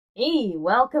Hey,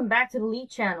 welcome back to the Lead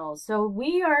channel. So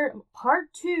we are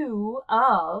part 2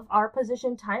 of our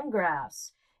position time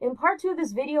graphs. In part 2 of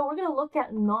this video, we're going to look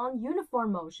at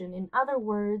non-uniform motion. In other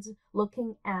words,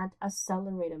 looking at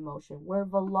accelerated motion, where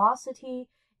velocity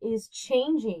is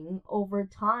changing over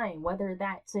time, whether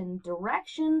that's in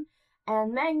direction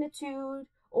and magnitude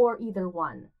or either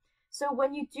one. So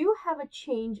when you do have a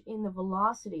change in the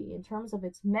velocity in terms of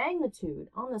its magnitude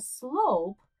on the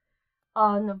slope,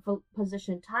 on the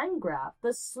position time graph,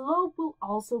 the slope will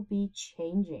also be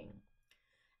changing.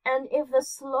 And if the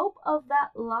slope of that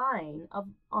line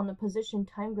on the position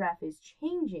time graph is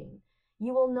changing,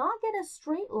 you will not get a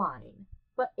straight line,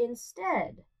 but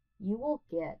instead you will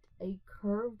get a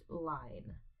curved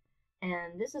line.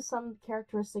 And this is some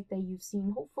characteristic that you've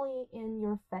seen hopefully in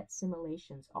your PhET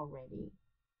simulations already.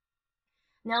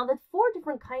 Now, the 4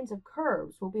 different kinds of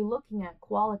curves we'll be looking at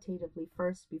qualitatively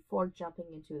first before jumping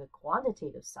into the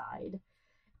quantitative side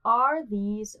are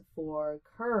these 4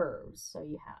 curves. So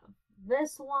you have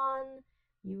this one,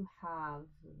 you have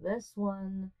this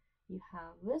one, you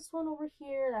have this one over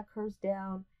here that curves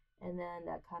down, and then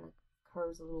that kind of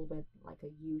curves a little bit like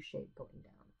a U shape going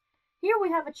down. Here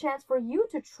we have a chance for you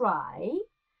to try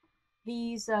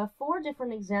these 4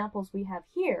 different examples we have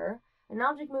here. An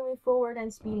object moving forward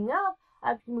and speeding up,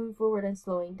 object moving forward and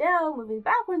slowing down, moving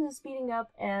backwards and speeding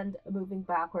up, and moving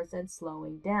backwards and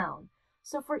slowing down.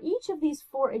 So for each of these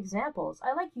 4 examples,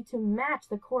 I'd like you to match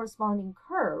the corresponding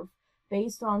curve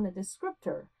based on the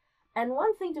descriptor. And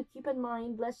one thing to keep in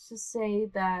mind, let's just say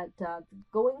that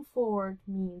going forward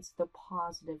means the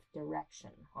positive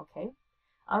direction, okay?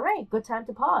 All right, good time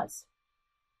to pause.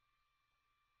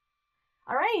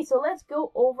 All right, so let's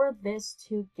go over this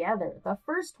together. The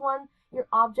first one, your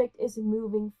object is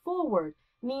moving forward,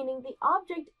 meaning the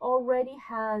object already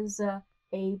has a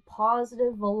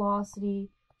positive velocity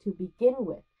to begin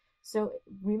with. So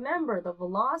remember, the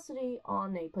velocity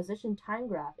on a position time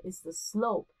graph is the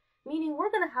slope, meaning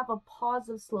we're going to have a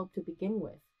positive slope to begin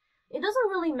with. It doesn't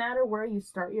really matter where you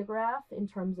start your graph in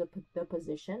terms of the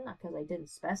position, because I didn't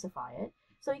specify it.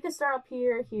 So you can start up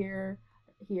here, here,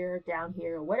 here, down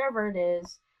here, whatever it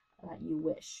is that you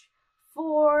wish.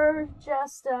 For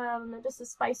just to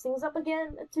spice things up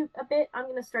again a bit, I'm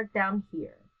going to start down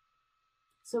here.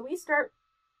 So we start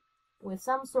with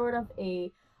some sort of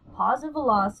a positive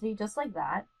velocity, just like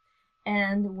that,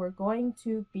 and we're going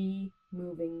to be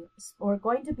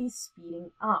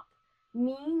speeding up,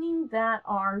 meaning that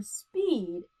our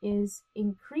speed is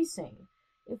increasing.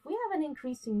 If we have an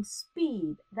increasing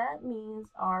speed, that means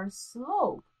our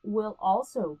slope will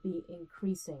also be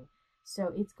increasing.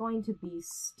 So it's going to be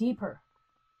steeper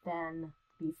than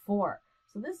before.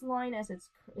 So this line, as it's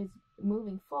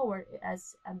moving forward,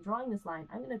 as I'm drawing this line,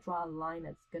 I'm going to draw a line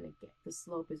that's going to get, the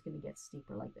slope is going to get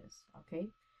steeper like this, okay?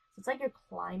 So it's like you're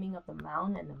climbing up the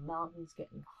mountain and the mountain's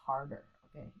getting harder,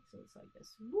 okay? So it's like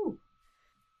this, woo!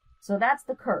 So that's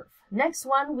the curve. Next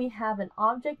one, we have an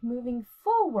object moving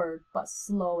forward but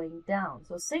slowing down.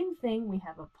 So same thing, we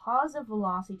have a positive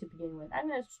velocity to begin with.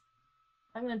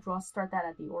 I'm gonna start that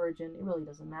at the origin. It really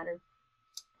doesn't matter.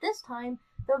 This time,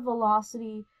 the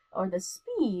velocity or the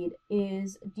speed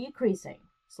is decreasing,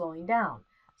 slowing down.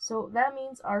 So that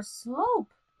means our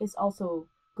slope is also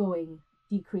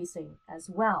decreasing as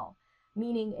well,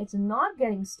 meaning it's not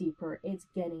getting steeper, it's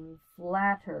getting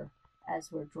flatter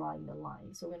as we're drawing the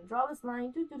line. So we're going to draw this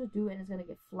line, and it's going to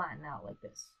get flattened out like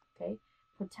this, okay?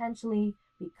 Potentially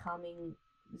becoming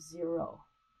 0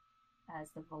 as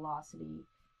the velocity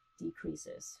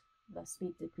decreases. The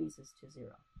speed decreases to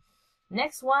 0.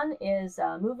 Next one is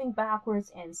moving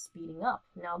backwards and speeding up.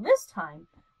 Now this time,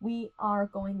 we are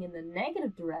going in the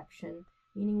negative direction,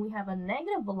 meaning we have a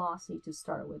negative velocity to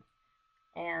start with.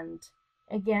 And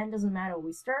again, doesn't matter.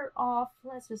 We start off,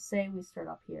 let's just say we start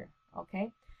up here,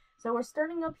 okay? So we're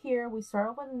starting up here, we start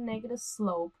off with a negative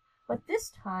slope, but this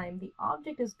time the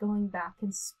object is going back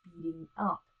and speeding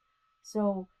up.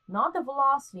 So not the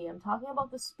velocity, I'm talking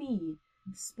about the speed.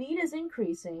 Speed is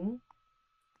increasing,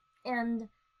 and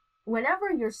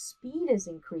whenever your speed is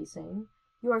increasing,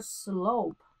 your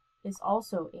slope is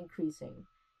also increasing,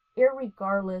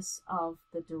 irregardless of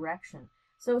the direction.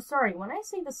 So sorry, when I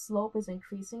say the slope is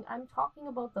increasing, I'm talking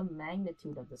about the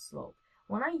magnitude of the slope.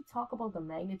 When I talk about the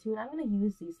magnitude, I'm going to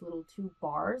use these little 2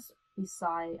 bars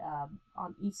beside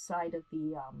on each side of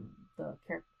the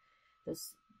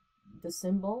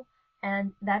symbol,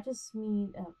 and that just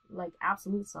means like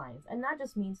absolute signs, and that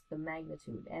just means the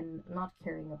magnitude and not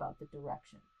caring about the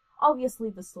direction. Obviously,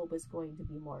 the slope is going to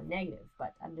be more negative,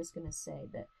 but I'm just going to say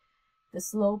that the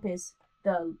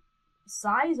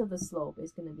size of the slope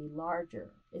is going to be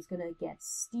larger. It's going to get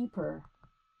steeper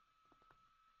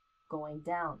going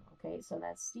down. Okay, so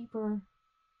that's steeper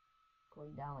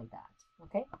going down like that.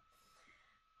 Okay.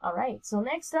 All right, so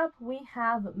next up we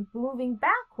have moving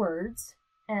backwards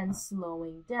and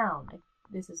slowing down.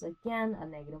 This is again a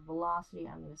negative velocity.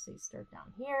 I'm going to say start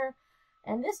down here.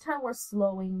 And this time we're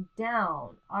slowing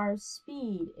down. Our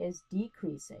speed is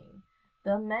decreasing.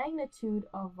 The magnitude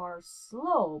of our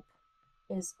slope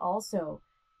is also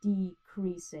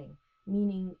decreasing,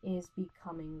 meaning is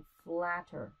becoming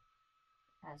flatter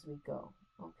as we go.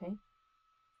 Okay,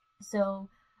 so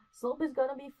slope is going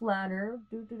to be flatter,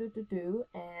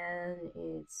 and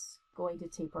it's going to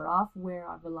taper off where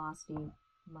our velocity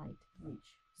might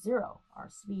reach 0. Our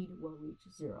speed will reach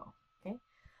 0. Okay,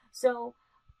 so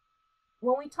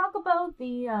when we talk about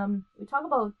the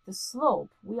slope,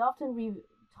 we often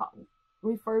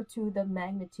refer to the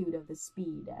magnitude of the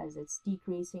speed as it's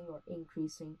decreasing or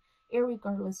increasing,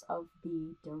 irregardless of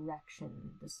the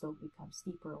direction. The slope becomes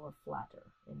steeper or flatter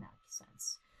in that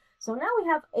sense. So now we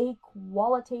have a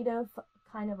qualitative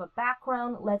kind of a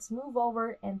background. Let's move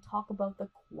over and talk about the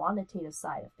quantitative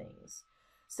side of things.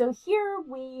 So here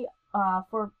we,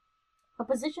 for a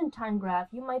position time graph,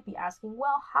 you might be asking,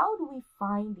 well, how do we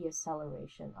find the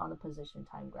acceleration on a position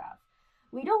time graph?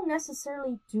 We don't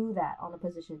necessarily do that on a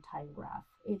position time graph.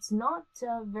 It's not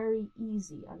very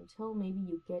easy until maybe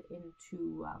you get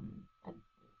into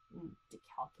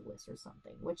calculus or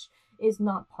something, which is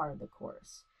not part of the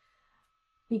course,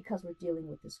 because we're dealing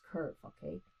with this curve,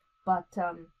 okay? But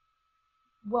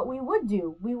what we would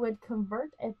do, we would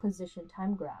convert a position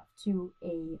time graph to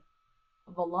a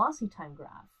velocity time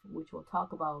graph, which we'll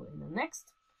talk about in the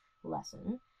next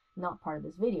lesson, not part of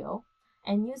this video,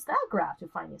 and use that graph to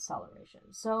find the acceleration.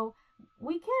 So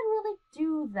we can't really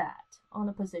do that on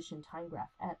a position time graph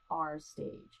at our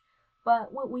stage.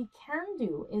 But what we can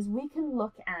do is we can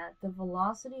look at the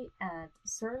velocity at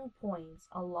certain points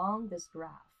along this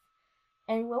graph.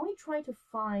 And when we try to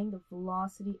find the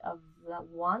velocity of that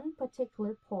one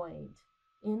particular point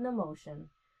in the motion,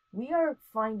 we are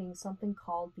finding something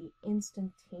called the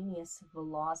instantaneous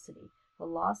velocity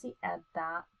at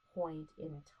that point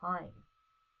in time.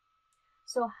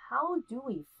 So how do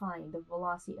we find the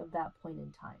velocity of that point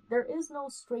in time? There is no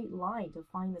straight line to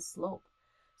find the slope.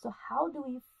 So how do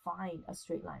we find a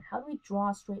straight line? How do we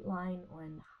draw a straight line?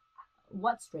 And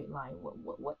what straight line?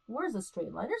 Where's a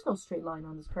straight line? There's no straight line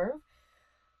on this curve.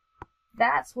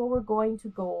 That's what we're going to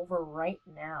go over right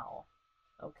now.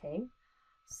 Okay,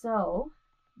 so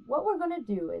what we're going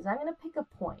to do is I'm going to pick a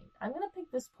point. I'm going to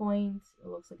pick this point. It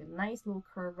looks like a nice little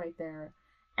curve right there.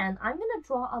 And I'm going to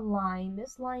draw a line.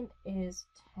 This line is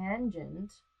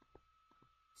tangent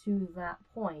to that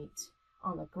point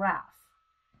on the graph.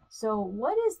 So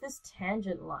what is this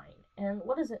tangent line and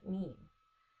what does it mean?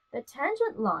 The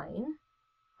tangent line,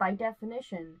 by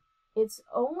definition, it's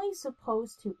only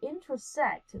supposed to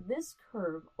intersect this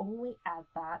curve only at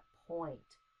that point.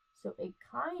 So it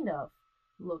kind of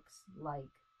looks like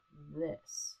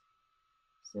this.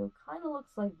 So it kind of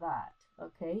looks like that,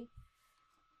 okay?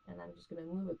 And I'm just going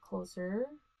to move it closer.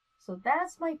 So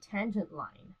that's my tangent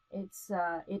line.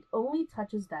 It only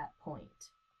touches that point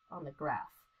on the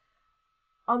graph.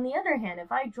 On the other hand,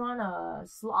 if I drawn a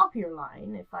sloppier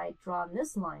line, if I drawn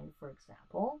this line, for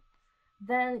example,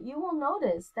 then you will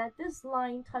notice that this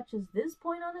line touches this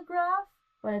point on the graph,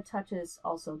 but it touches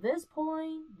also this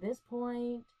point, this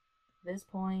point, this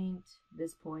point,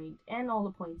 this point, and all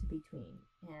the points between,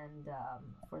 and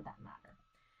for that matter.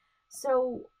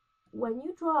 So when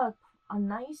you draw a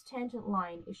nice tangent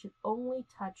line, it should only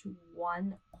touch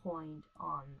one point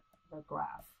on the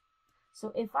graph.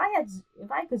 So if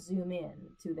I could zoom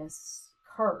in to this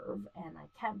curve and I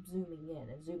kept zooming in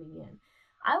and zooming in,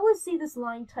 I would see this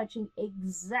line touching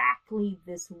exactly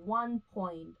this one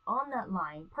point on that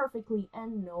line perfectly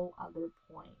and no other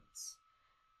points.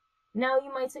 Now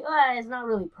you might say, oh, it's not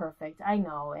really perfect. I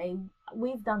know,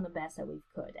 we've done the best that we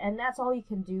could. And that's all you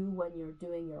can do when you're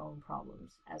doing your own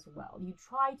problems as well. You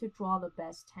try to draw the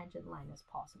best tangent line as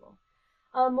possible.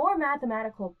 A more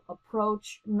mathematical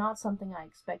approach, not something I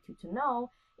expect you to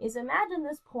know, is imagine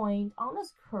this point on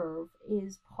this curve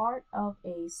is part of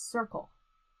a circle.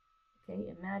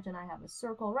 Okay, imagine I have a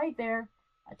circle right there,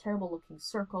 a terrible looking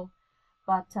circle.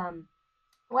 But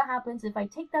what happens if I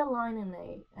take that line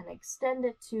and extend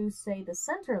it to, say, the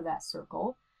center of that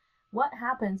circle? What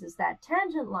happens is that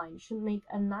tangent line should make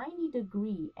a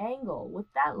 90-degree angle with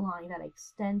that line that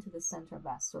extends to the center of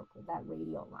that circle, that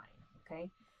radial line. Okay,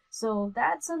 so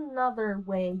that's another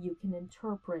way you can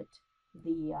interpret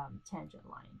the tangent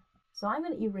line. So I'm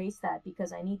going to erase that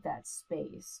because I need that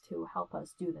space to help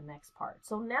us do the next part.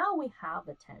 So now we have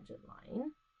the tangent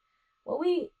line. What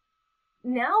we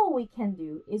now what we can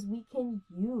do is we can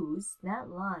use that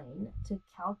line to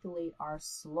calculate our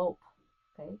slope.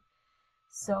 Okay,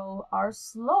 so our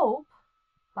slope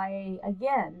by,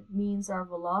 again, means our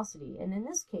velocity, and in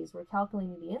this case we're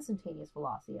calculating the instantaneous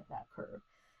velocity of that curve,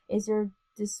 is your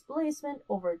displacement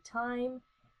over time,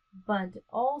 but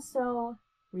also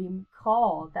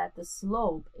recall that the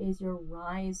slope is your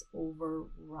rise over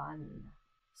run.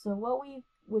 So what we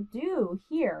would do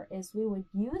here is we would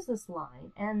use this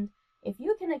line, and if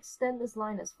you can extend this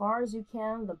line as far as you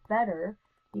can, the better,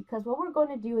 because what we're going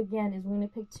to do again is we're going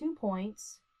to pick 2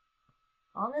 points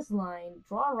on this line,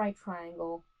 draw a right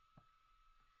triangle,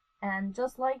 and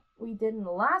just like we did in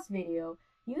the last video,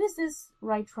 use this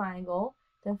right triangle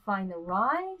to find the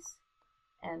rise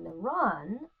and the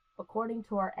run according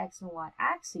to our x and y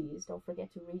axes. Don't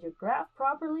forget to read your graph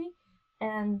properly,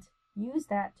 and use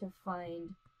that to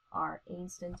find our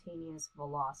instantaneous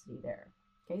velocity there.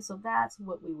 Okay, so that's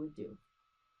what we would do.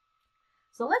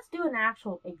 So let's do an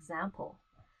actual example.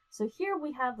 So here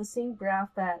we have the same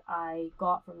graph that I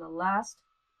got from the last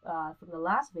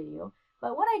video,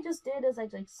 but what I just did is I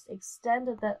just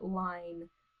extended that line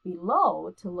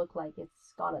below to look like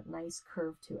it's got a nice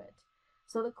curve to it.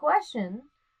 So the question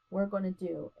we're going to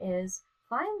do is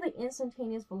find the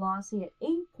instantaneous velocity at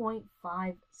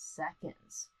 8.5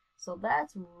 seconds. So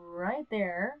that's right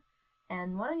there.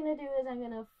 And what I'm going to do is I'm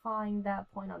going to find that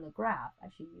point on the graph. I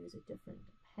should use a different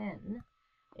pen.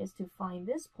 Is to find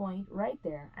this point right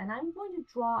there. And I'm going to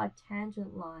draw a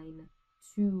tangent line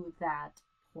to that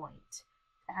point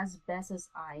as best as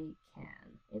I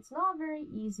can. It's not very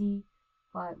easy,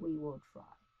 but we will try.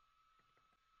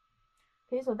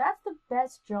 Okay, so that's the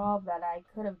best job that I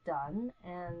could have done,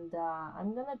 and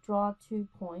I'm gonna draw 2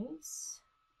 points.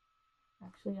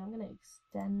 Actually, I'm gonna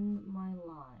extend my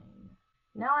line.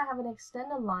 Now I have an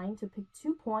extended line to pick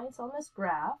 2 points on this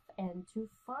graph and to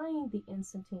find the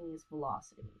instantaneous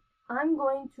velocity. I'm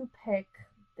going to pick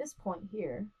this point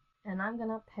here, and I'm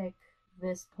gonna pick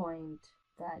this point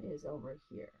that is over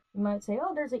here. You might say,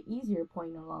 oh, there's an easier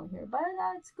point along here, but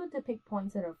it's good to pick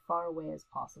points that are far away as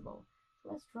possible.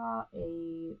 So let's draw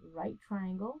a right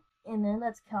triangle, and then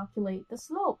let's calculate the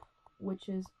slope, which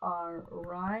is our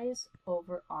rise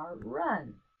over our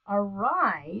run. Our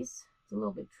rise, it's a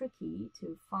little bit tricky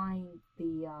to find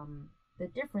the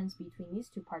difference between these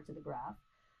 2 parts of the graph.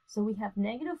 So we have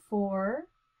 -4,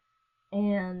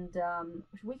 and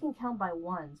we can count by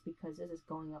ones because this is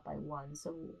going up by 1.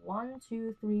 So 1,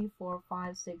 2, 3, 4,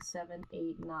 5, 6, 7,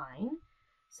 8, 9.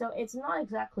 So it's not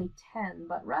exactly 10,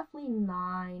 but roughly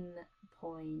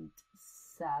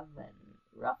 9.7.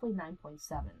 Roughly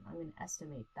 9.7. I'm going to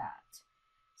estimate that.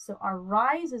 So our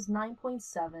rise is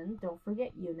 9.7. Don't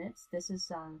forget units. This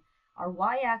is our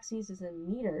y-axis is in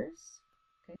meters.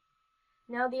 Okay.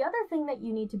 Now the other thing that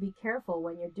you need to be careful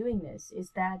when you're doing this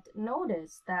is that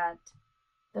notice that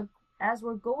as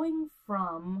we're going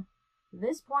from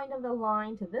this point of the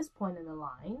line to this point of the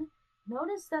line,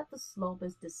 notice that the slope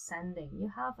is descending. You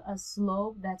have a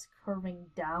slope that's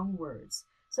curving downwards.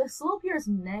 So slope here is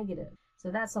negative.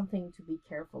 So that's something to be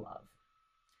careful of.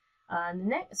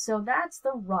 So that's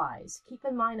the rise. Keep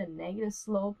in mind a negative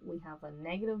slope. We have a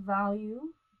negative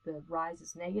value. The rise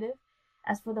is negative.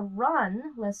 As for the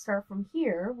run, let's start from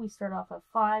here. We start off at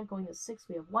 5, going to 6.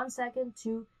 We have 1 second,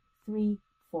 2, 3,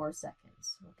 4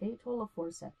 seconds. Okay, total of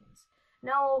 4 seconds.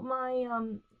 Now my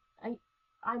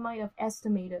I might have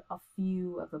estimated a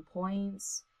few of the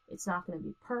points. It's not going to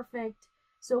be perfect.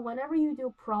 So whenever you do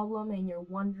a problem and you're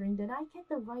wondering, did I get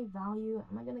the right value?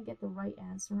 Am I going to get the right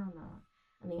answer on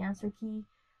the answer key?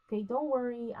 Okay, don't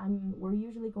worry. We're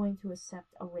usually going to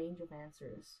accept a range of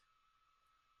answers.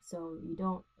 So you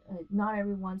don't, not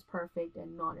everyone's perfect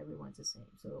and not everyone's the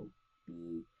same. So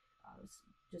you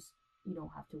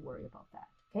don't have to worry about that.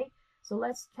 Okay, so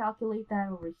let's calculate that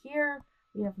over here.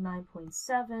 We have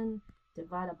 9.7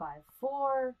 divided by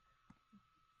 4.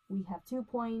 We have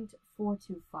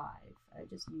 2.425. I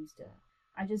just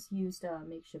used a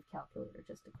makeshift calculator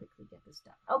just to quickly get this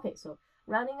done. Okay, so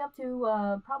rounding up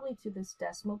to probably to this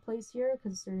decimal place here,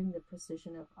 considering the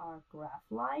precision of our graph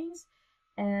lines,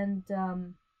 and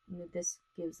this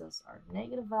gives us our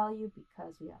negative value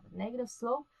because we have a negative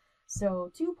slope. So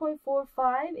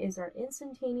 2.45 is our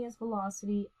instantaneous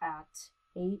velocity at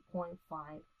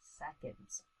 8.5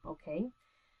 seconds. Okay.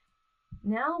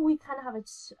 Now we kind of had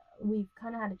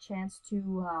a chance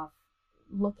to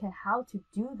look at how to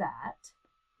do that.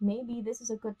 Maybe this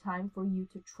is a good time for you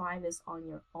to try this on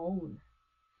your own.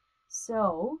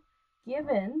 So,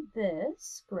 given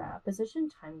this graph, position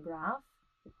time graph,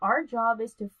 our job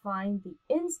is to find the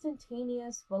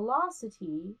instantaneous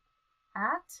velocity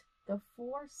at the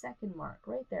 4-second mark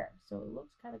right there. So it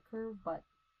looks kind of curved, but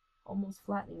almost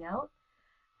flattening out.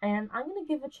 And I'm going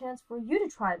to give a chance for you to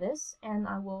try this, and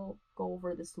I will go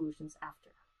over the solutions after.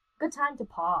 Good time to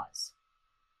pause.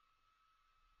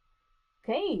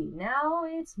 Okay, now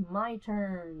it's my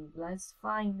turn. Let's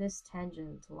find this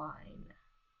tangent line.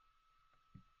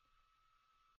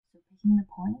 So picking the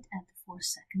point at the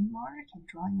 4-second mark and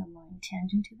drawing a line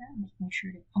tangent to that, making sure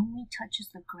it only touches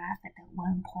the graph at that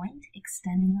one point,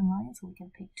 extending the line so we can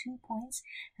pick 2 points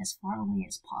as far away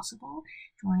as possible,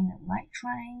 drawing a right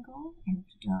triangle and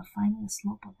finding the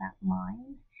slope of that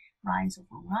line. Rise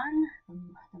over run.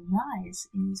 The rise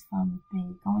is from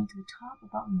the going to the top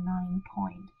about 9.8.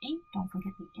 Don't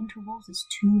forget the intervals is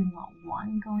 2 and not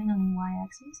 1 going on the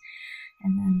y-axis.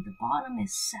 And then the bottom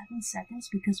is 7 seconds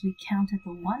because we counted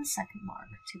the 1 second mark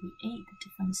to the 8. The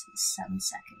difference is 7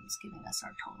 seconds, giving us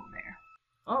our total there.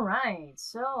 All right,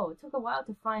 so it took a while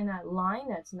to find that line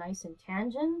that's nice and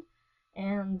tangent.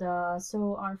 And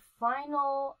so our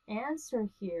final answer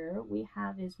here we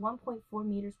have is 1.4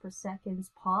 meters per second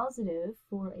positive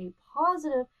for a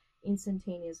positive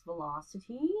instantaneous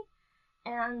velocity.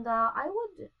 And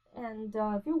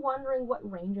if you're wondering what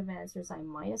range of answers I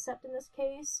might accept in this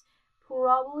case,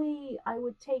 probably I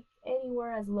would take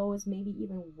anywhere as low as maybe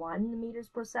even 1 meters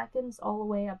per second all the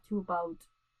way up to about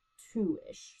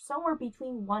 2-ish, somewhere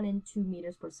between 1 and 2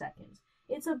 meters per second.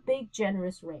 It's a big,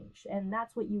 generous range, and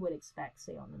that's what you would expect,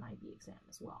 say, on an IB exam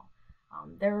as well.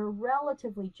 They're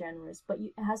relatively generous, but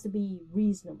it has to be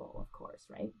reasonable, of course,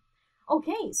 right?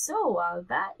 Okay, so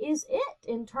that is it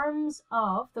in terms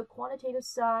of the quantitative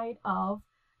side of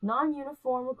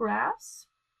non-uniform graphs.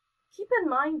 Keep in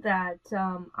mind that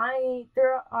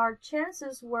there are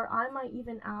chances where I might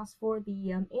even ask for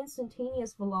the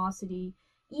instantaneous velocity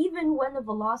even when the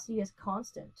velocity is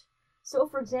constant. So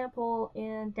for example,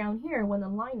 down here when the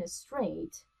line is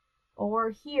straight,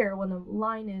 or here when the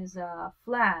line is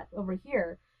flat over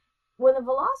here, when the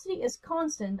velocity is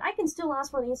constant, I can still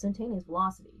ask for the instantaneous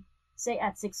velocity, say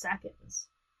at 6 seconds.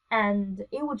 And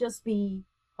it would just be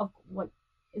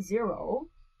 0.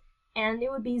 And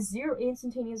it would be 0,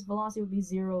 instantaneous velocity would be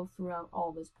 0 throughout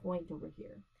all this point over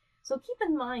here. So keep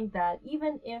in mind that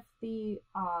even if the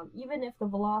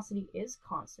velocity is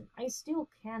constant, I still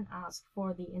can ask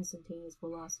for the instantaneous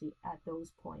velocity at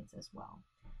those points as well.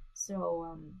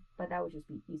 So, but that would just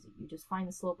be easy. You just find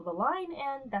the slope of the line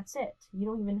and that's it. You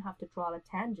don't even have to draw the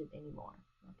tangent anymore.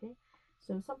 Okay,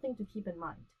 so something to keep in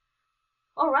mind.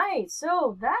 Alright,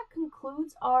 so that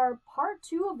concludes our part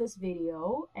 2 of this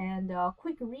video, and a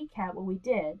quick recap what we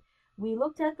did. We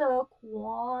looked at the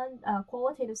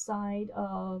qualitative side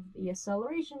of the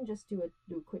acceleration, just do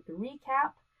a quick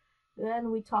recap.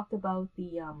 Then we talked about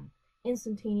the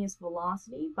instantaneous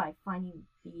velocity by finding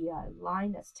the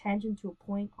line that's tangent to a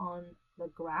point on the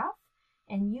graph,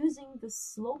 and using the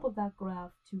slope of that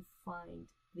graph to find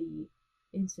the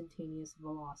instantaneous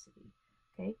velocity.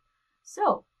 Okay,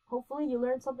 so hopefully you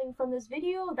learned something from this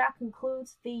video. That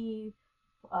concludes the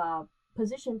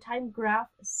position time graph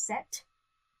set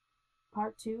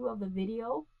part 2 of the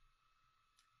video.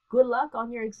 Good luck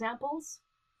on your examples.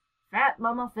 Fat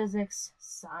Mama Physics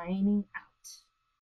signing out.